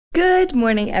Good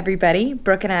morning, everybody.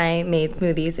 Brooke and I made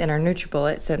smoothies in our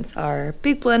NutriBullet since our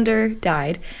big blender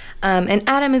died. And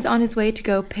Adam is on his way to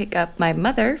go pick up my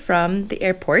mother from the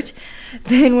airport.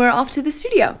 Then we're off to the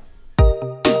studio.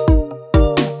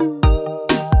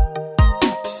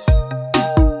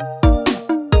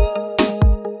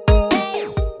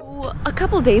 A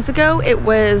couple days ago, it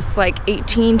was like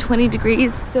 18, 20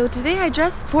 degrees. So today I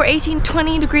dressed for 18,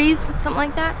 20 degrees, something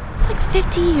like that. It's like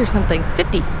 50 or something,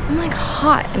 50. I'm like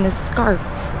hot in this scarf,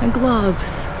 my gloves.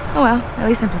 Oh well, at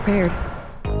least I'm prepared.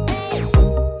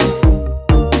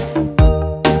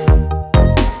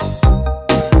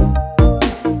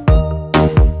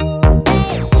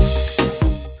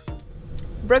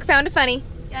 Brooke found a funny.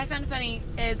 Yeah, I found it funny.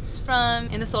 It's from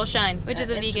In the Soul Shine, which is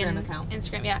a vegan account.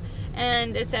 Instagram, yeah.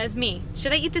 And it says, me,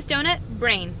 should I eat this donut?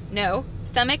 Brain, no.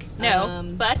 Stomach,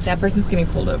 no. But That person's getting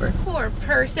pulled over. poor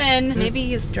person. Maybe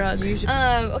he's drugs.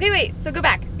 Okay, wait, so go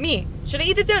back. Me, should I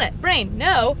eat this donut? Brain,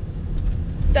 no.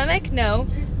 Stomach, no.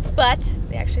 But,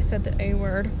 they actually said the A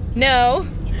word. No.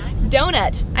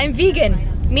 Donut, I'm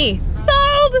vegan. Me,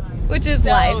 sold! Which is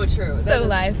life. True. So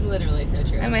life. Literally so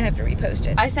true. I might have to repost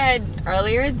it. I said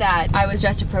earlier that I was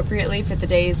dressed appropriately for the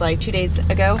days like 2 days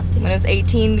ago when it was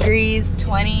 18 degrees,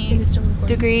 20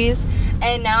 degrees,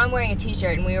 and now I'm wearing a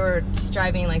t-shirt and we were just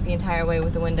driving like the entire way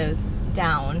with the windows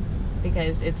down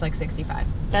because it's like 65.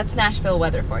 That's Nashville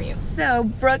weather for you. So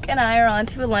Brooke and I are on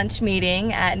to a lunch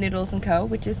meeting at Noodles & Co.,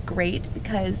 which is great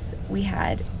because we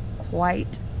had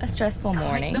quite a stressful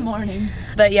morning.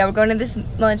 But yeah, we're going to this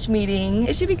lunch meeting.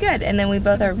 It should be good. And then we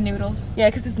both are noodles. Yeah,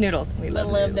 because it's noodles. We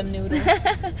love them noodles.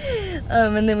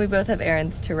 And then we both have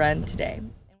errands to run today.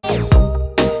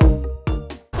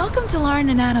 Welcome to Lauren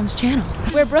and Adam's channel,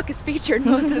 where Brooke is featured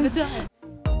most of the time.